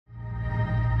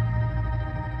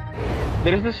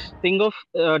there is this thing of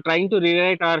trying to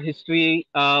rewrite our history,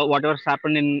 whatever's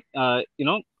happened in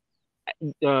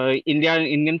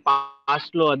Indian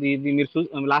past లో అది ఇది మీరు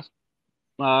last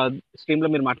stream లో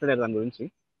మీరు మాట్లాడారు దాని గురించి.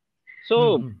 So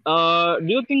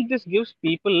do you think this gives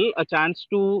people a chance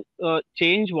to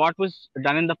change what was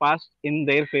done in the past in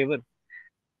their favor?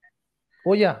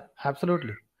 Oh yeah,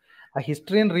 absolutely. ఆ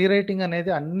హిస్టరీని రీరైటింగ్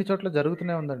అనేది అన్ని చోట్ల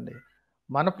జరుగుతూనే ఉందండి.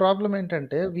 మన ప్రాబ్లం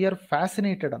ఏంటంటే వీఆర్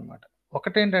ఫ్యాసినేటెడ్ అనమాట.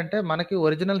 ఒకటేంటంటే మనకి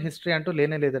ఒరిజినల్ హిస్టరీ అంటూ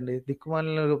లేనే లేదండి.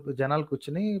 దిక్కుమాలిన జనాలు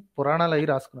కూర్చుని పురాణాలు అవి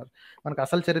రాసుకున్నారు. మనకు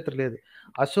అసలు చరిత్ర లేదు.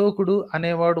 అశోకుడు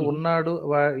అనేవాడు ఉన్నాడు,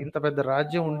 ఇంత పెద్ద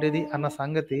రాజ్యం ఉండేది అన్న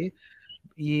సంగతి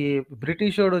ఈ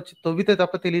బ్రిటిష్ వాడు వచ్చి తవ్వితే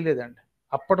తప్ప తెలియలేదండి.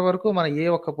 అప్పటి వరకు మన ఏ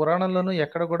ఒక్క పురాణంలోనూ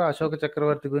ఎక్కడ కూడా అశోక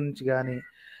చక్రవర్తి గురించి కానీ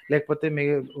లేకపోతే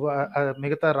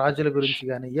మిగతా రాజుల గురించి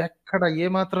కానీ ఎక్కడ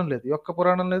ఏమాత్రం లేదు. ఒక్క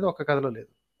పురాణం లేదు, ఒక్క కథలో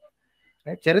లేదు.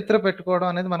 చరిత్ర పెట్టుకోవడం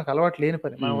అనేది మనకు అలవాటు లేని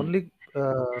పని. మనం ఓన్లీ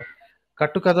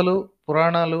కట్టుకథలు,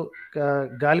 పురాణాలు,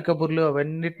 గాలి కబుర్లు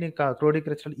అవన్నిటిని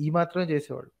క్రోడీకరించడం ఈ మాత్రమే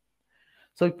చేసేవాడు.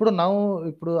 సో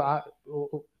ఇప్పుడు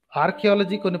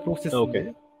ఆర్కియాలజీ కొన్ని ప్రూఫ్స్ ఇస్తుంది.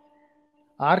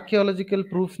 ఆర్కియాలజికల్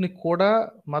ప్రూఫ్స్ ని కూడా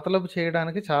మతలబు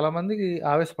చేయడానికి చాలా మంది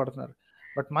ఆవేశపడుతున్నారు.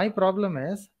 But my problem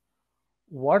is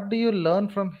what do you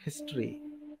learn from history?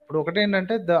 ఇప్పుడు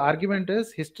ఒకటేంటంటే ద ఆర్గ్యుమెంట్ ఇస్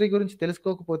హిస్టరీ గురించి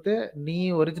తెలుసుకోకపోతే నీ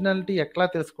ఒరిజినాలిటీ ఎట్లా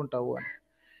తెలుసుకుంటావు అని.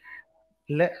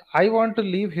 I want to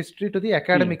leave history to the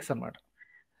academics అనమాట.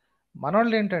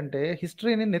 మనోళ్ళు ఏంటంటే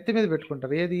హిస్టరీని నెత్తి మీద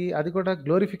పెట్టుకుంటారు. ఏది? అది కూడా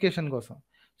గ్లోరిఫికేషన్ కోసం.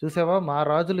 చూసావా మా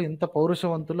రాజులు ఇంత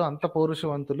పౌరుషవంతులు, అంత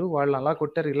పౌరుషవంతులు, వాళ్ళు అలా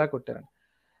కొట్టారు ఇలా కొట్టారని.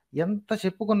 ఎంత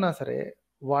చెప్పుకున్నా సరే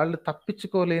వాళ్ళు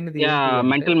తప్పించుకోలేనిది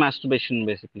మెంటల్ మాస్టర్బేషన్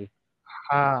బేసిక్లీ.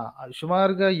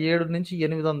 సుమారుగా 700 నుంచి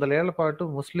 800 ఏళ్ల పాటు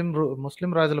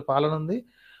ముస్లిం రాజుల పాలన ఉంది.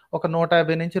 ఒక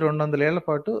 150 నుంచి 200 ఏళ్ల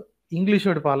పాటు ఇంగ్లీష్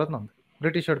వాడి పాలన ఉంది,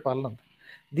 బ్రిటిష్ వాడి పాలన ఉంది.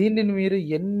 దీన్ని మీరు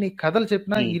ఎన్ని కథలు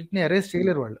చెప్పినా వీటిని అరెస్ట్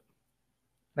చేయలేరు వాళ్ళు.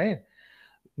 రైట్?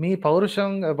 మీ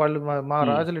పౌరుషం వాళ్ళు మా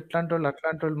రాజులు ఇట్లాంటి వాళ్ళు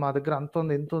అట్లాంటి వాళ్ళు, మా దగ్గర అంత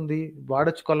ఉంది ఎంత ఉంది,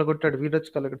 వాడొచ్చి కొల్లగొట్టాడు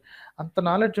వీడొచ్చి కొల్లగొట్టాడు, అంత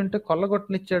నాలెడ్జ్ ఉంటే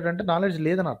కొల్లగొట్టనిచ్చాడు అంటే నాలెడ్జ్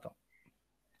లేదని అర్థం.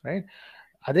 రైట్?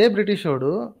 అదే బ్రిటిష్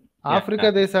వాడు ఆఫ్రికా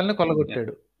దేశాలను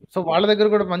కొల్లగొట్టాడు. సో వాళ్ళ దగ్గర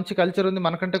కూడా మంచి కల్చర్ ఉంది,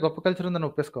 మనకంటే గొప్ప కల్చర్ ఉందని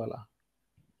ఒప్పేసుకోవాలా?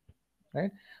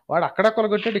 రైట్? వాడు అక్కడ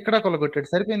కొల్లగొట్టాడు ఇక్కడ కొల్లగొట్టాడు,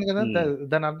 సరిపోయింది కదా.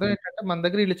 దాని అర్థం ఏంటంటే మన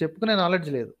దగ్గర వీళ్ళు చెప్పుకునే నాలెడ్జ్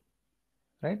లేదు.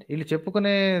 రైట్? వీళ్ళు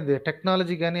చెప్పుకునే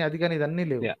టెక్నాలజీ కానీ అది కానీ ఇదన్నీ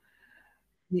లేవు.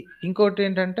 ఇంకోటి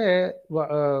ఏంటంటే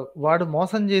వాడు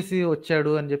మోసం చేసి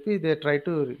వచ్చాడు అని చెప్పి they try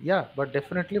to but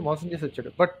definitely మోసం చేసి వచ్చాడు.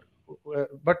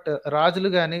 బట్ రాజులు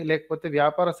కానీ లేకపోతే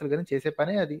వ్యాపారస్తులు కానీ చేసే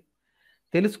పని అది.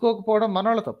 తెలుసుకోకపోవడం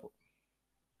మనోళ్ళ తప్పు.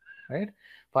 రైట్?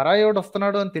 పరాయోడు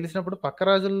వస్తున్నాడు అని తెలిసినప్పుడు పక్క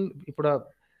రాజులు, ఇప్పుడు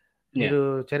మీరు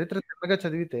చరిత్ర చిన్నగా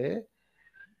చదివితే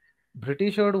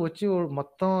బ్రిటిష్ వాడు వచ్చి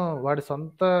మొత్తం వాడి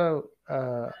సొంత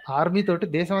ఆర్మీ తోటి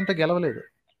దేశం అంతా గెలవలేదు.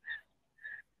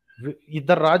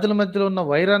 ఇద్దరు రాజుల మధ్యలో ఉన్న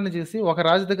వైరాన్ని చూసి ఒక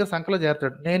రాజు దగ్గర సంఖలో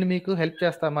చేరతాడు, నేను మీకు హెల్ప్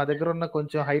చేస్తా, మా దగ్గర ఉన్న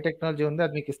కొంచెం హై టెక్నాలజీ ఉంది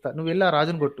అది మీకు ఇస్తా, నువ్వు వెళ్ళి ఆ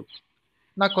రాజుని కొట్టు,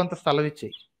 నాకు కొంత స్థలం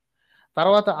ఇచ్చేయి.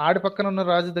 తర్వాత ఆడి పక్కన ఉన్న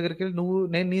రాజు దగ్గరికి వెళ్ళి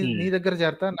నేను నీ దగ్గర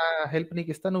చేరతా, నా హెల్ప్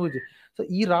నీకు ఇస్తా, నువ్వు. సో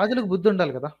ఈ రాజులకు బుద్ధి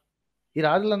ఉండాలి కదా. ఈ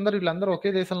వీళ్ళందరూ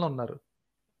ఒకే దేశంలో ఉన్నారు,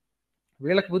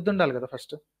 వీళ్ళకి బుద్ధి ఉండాలి కదా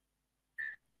ఫస్ట్.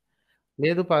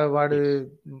 లేదు వాడు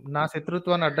నా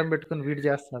శత్రుత్వాన్ని అడ్డం పెట్టుకుని వీడు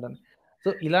చేస్తున్నాడని. సో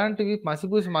ఇలాంటివి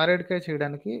మసిపూసి మారేడుకాయ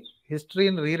చేయడానికి,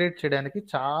 హిస్టరీని రీరైట్ చేయడానికి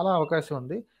చాలా అవకాశం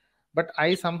ఉంది. But I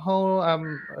somehow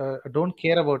don't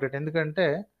care about it. ఎందుకంటే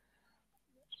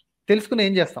తెలుసుకుని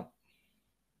ఏం చేస్తాం?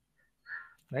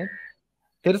 రైట్?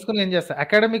 తెలుసుకుని ఏం చేస్తాం?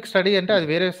 అకాడమిక్ స్టడీ అంటే అది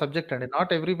వేరే సబ్జెక్ట్ అండి.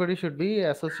 Not everybody should be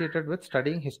associated with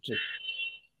studying history.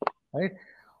 Right?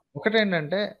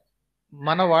 ఒకటేంటంటే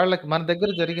మన దగ్గర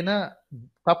జరిగిన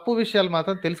తప్పు విషయాలు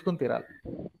మాత్రం తెలుసుకుని తీరాలి.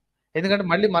 ఎందుకంటే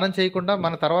మళ్ళీ మనం చేయకుండా,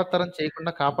 మన తర్వాత తరం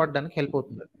చేయకుండా కాపాడడానికి హెల్ప్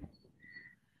అవుతుంది.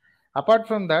 Apart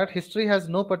from that history has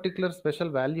no particular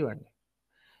special value అండి.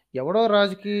 ఎవడో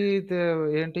రాజుకి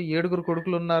ఏంటి 7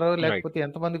 కొడుకులు ఉన్నారో లేకపోతే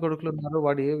ఎంతమంది కొడుకులు ఉన్నారో,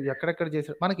 వాడు ఎక్కడెక్కడ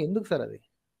చేశాడు, మనకి ఎందుకు సార్ అది?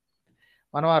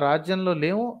 మనం ఆ రాజ్యంలో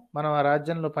లేము, మనం ఆ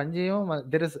రాజ్యంలో పనిచేయము.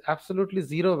 There is absolutely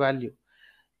zero value.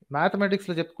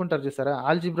 మ్యాథమెటిక్స్లో చెప్పుకుంటారు చూసారా,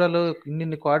 ఆల్జిబ్రాలో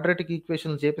ఇన్ని క్వాడ్రాటిక్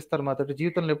ఈక్వేషన్లు చేపిస్తారు మాతోటి,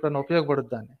 జీవితంలో ఎప్పుడైనా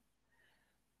ఉపయోగపడుద్దా అని.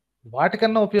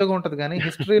 వాటికన్నా ఉపయోగం ఉంటుంది కానీ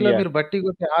హిస్టరీలో మీరు బట్టి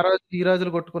కొట్టి ఆ రాజు ఈ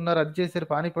రాజులు కొట్టుకున్నారు, అది చేశారు,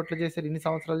 పానీపట్లు చేశారు, ఇన్ని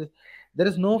సంవత్సరాలు, there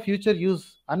is no future use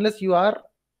unless you are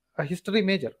history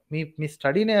major. మీ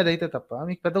స్టడీనే అదైతే తప్ప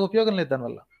మీకు పెద్ద ఉపయోగం లేదు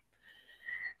దానివల్ల.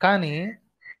 కానీ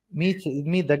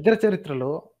మీ దగ్గర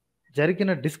చరిత్రలో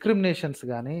జరిగిన డిస్క్రిమినేషన్స్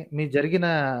కానీ, మీ జరిగిన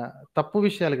తప్పు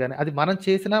విషయాలు కానీ, అది మనం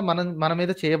చేసినా మన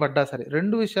మీద చేయబడ్డా సరే,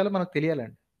 2 విషయాలు మనకు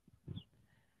తెలియాలండి.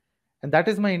 And that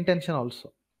is my intention also.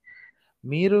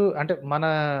 మీరు అంటే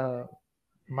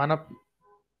మన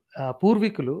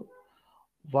పూర్వీకులు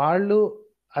వాళ్ళు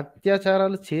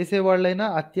అత్యాచారాలు చేసేవాళ్ళైనా,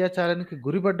 అత్యాచారానికి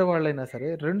గురిపడ్డ వాళ్ళైనా సరే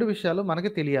 2 విషయాలు మనకి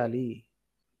తెలియాలి.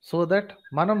 సో దట్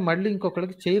మనం మళ్ళీ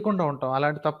ఇంకొకళ్ళకి చేయకుండా ఉంటాం.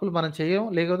 అలాంటి తప్పులు మనం చేయం.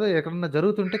 లేకపోతే ఎక్కడన్నా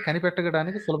జరుగుతుంటే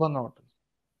కనిపెట్టడానికి సులభంగా ఉంటుంది.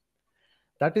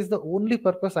 That is the only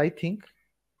purpose I think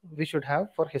we should have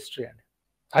for history అండి.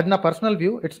 అది నా personal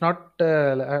view. It's not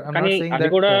I'm కానీ నాట్ సేయింగ్ అది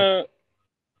దట్ కూడా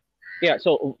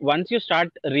so once you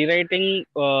start rewriting,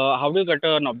 how do get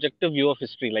an objective view of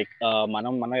history? Like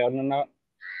మనం ఎవరన్నా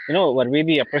వర్ వి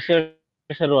the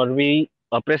అప్రెసర్స్ or were we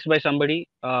oppressed by somebody,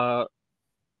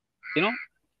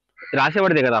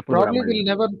 రాసేవాడిదే కదా అప్పుడు కూడా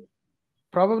మళ్ళీ.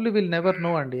 ప్రాబబ్లీ విల్ నెవర్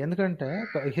నో అండి. ఎందుకంటే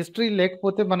హిస్టరీ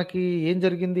లేకపోతే మనకి ఏం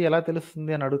జరిగింది ఎలా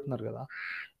తెలుస్తుంది అని అడుగుతున్నారు కదా.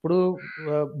 ఇప్పుడు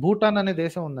భూటాన్ అనే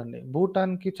దేశం ఉందండి.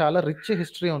 భూటాన్కి చాలా రిచ్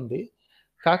హిస్టరీ ఉంది.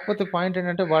 కాకపోతే పాయింట్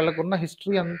ఏంటంటే వాళ్ళకున్న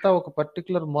హిస్టరీ అంతా ఒక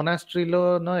పర్టికులర్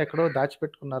మొనాస్ట్రీలోనో ఎక్కడో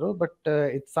దాచిపెట్టుకున్నారు. బట్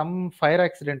ఇట్స్ సమ్ ఫైర్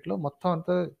యాక్సిడెంట్లో మొత్తం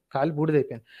అంతా కాలి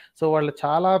బూడిదైపోయింది. సో వాళ్ళ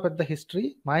చాలా పెద్ద హిస్టరీ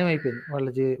మాయమైపోయింది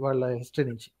వాళ్ళ హిస్టరీ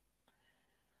నుంచి.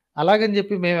 అలాగని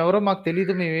చెప్పి మేమెవరో మాకు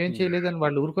తెలియదు, మేమేం చేయలేదు అని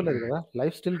వాళ్ళు ఊరుకోలేదు కదా.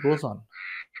 Life still goes on.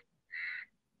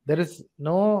 There is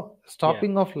no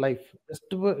stopping of life.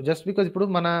 Just because ఇప్పుడు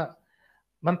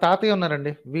మన తాతయ్య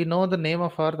ఉన్నారండి. We know the name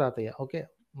of our తాతయ్య. ఓకే,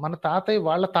 మన తాతయ్య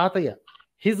వాళ్ళ తాతయ్య,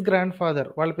 హిస్ గ్రాండ్ ఫాదర్,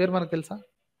 వాళ్ళ పేరు మనకు తెలుసా?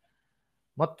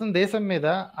 మొత్తం దేశం మీద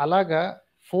అలాగా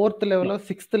 4th level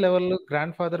 6th level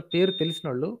grand father పేరు తెలిసిన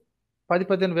వాళ్ళు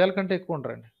 10-15 వేల కంటే ఎక్కువ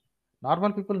ఉంటారండి.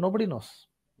 Normal people nobody knows,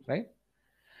 right?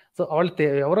 So వాళ్ళు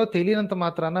ఎవరో తెలియనంత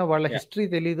మాత్రాన వాళ్ళ హిస్టరీ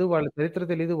తెలీదు, వాళ్ళ చరిత్ర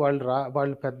తెలీదు,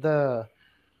 వాళ్ళు పెద్ద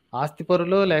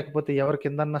ఆస్తిపరులో లేకపోతే ఎవరి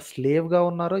కిందన్నా స్లేవ్ గా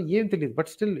ఉన్నారో ఏం తెలియదు. But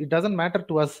still it doesn't matter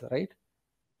to us, right?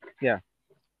 Yeah.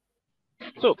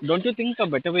 So, don't you think a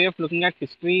better way of looking at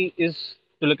history is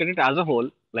to look at it as a whole,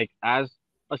 like as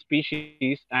a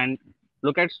species, and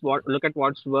look at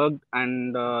what's worked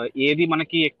and ఏది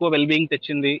మనకి ఎక్కువ wellbeing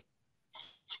తెచ్చింది?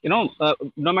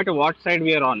 No matter what side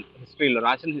we are on, హిస్టరీలో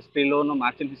రాసిన హిస్టరీలోనో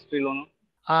మార్చిన హిస్టరీలోనో,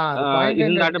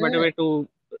 isn't that a better way to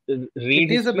read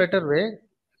it is a history? Better way.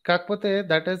 కాకపోతే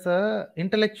that is a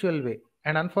intellectual way,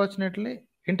 and unfortunately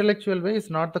intellectual way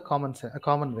is not the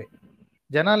common వే.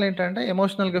 జనాలు ఏంటంటే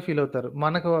emotional గా feel అవుతారు.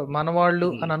 మన వాళ్ళు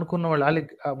అని అనుకున్న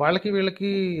వాళ్ళకి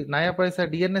వీళ్ళకి నయా పైసా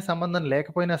డిఎన్ఏ సంబంధం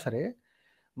లేకపోయినా సరే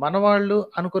మన వాళ్ళు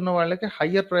అనుకున్న వాళ్ళకి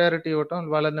హయ్యర్ ప్రయారిటీ ఇవ్వటం,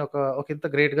 వాళ్ళని ఒక ఇంత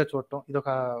గ్రేట్ గా చూడటం, ఇది ఒక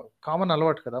కామన్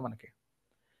అలవాటు కదా మనకి.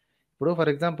 ఇప్పుడు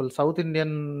for example south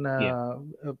Indian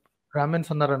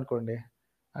Brahmins ఉన్నారు అనుకోండి.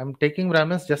 I'm taking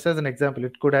Brahmins just as an example.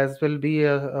 It could as well be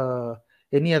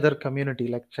any other community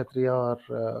like Kshatriya are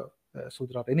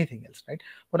శూద్ర ఆర్ ఎనీథింగ్ ఎల్స్, రైట్?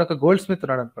 మన ఒక గోల్డ్ స్మిత్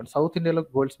ఉన్నాడు అనుకోండి. సౌత్ ఇండియాలో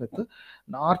గోల్డ్ స్మిత్,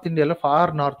 నార్త్ ఇండియాలో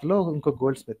far north లో ఇంకో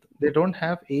gold Smith. They don't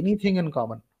have anything in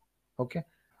common. Okay,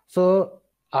 so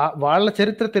వాళ్ళ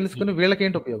చరిత్ర తెలుసుకుని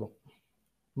వీళ్ళకేంటి ఉపయోగం?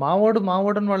 మావోడు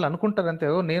అని వాళ్ళు అనుకుంటారు అంతే.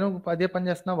 నేను అదే పని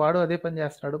చేస్తున్నా, వాడు అదే పని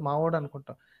చేస్తున్నాడు, మావోడు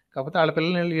అనుకుంటాం. కాకపోతే వాళ్ళ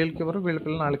పిల్లల్ని వీళ్ళకి ఇవ్వరు, వీళ్ళ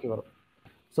పిల్లల్ని వాళ్ళకి ఇవ్వరు.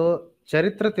 సో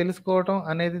చరిత్ర తెలుసుకోవటం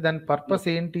అనేది దాని పర్పస్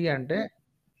ఏంటి అంటే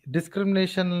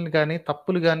డిస్క్రిమినేషన్ కానీ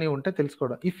తప్పులు కానీ ఉంటే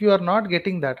తెలుసుకోవడం. If you are not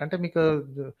getting that, అంటే మీకు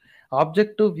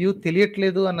ఆబ్జెక్టివ్ వ్యూ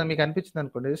తెలియట్లేదు అన్న మీకు అనిపించింది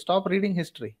అనుకోండి, స్టాప్ రీడింగ్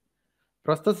హిస్టరీ.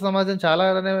 ప్రస్తుత సమాజం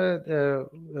చాలానే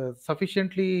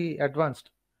సఫిషియెంట్లీ అడ్వాన్స్డ్.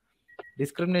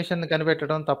 డిస్క్రిమినేషన్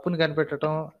కనిపెట్టడం, తప్పుని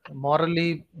కనిపెట్టడం, మారల్లీ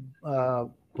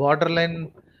బార్డర్ లైన్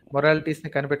మొరాలిటీస్ని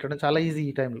కనిపెట్టడం చాలా ఈజీ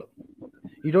ఈ టైంలో.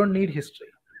 You don't need history.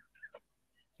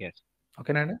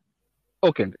 ఓకేనా అండి?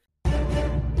 ఓకే అండి.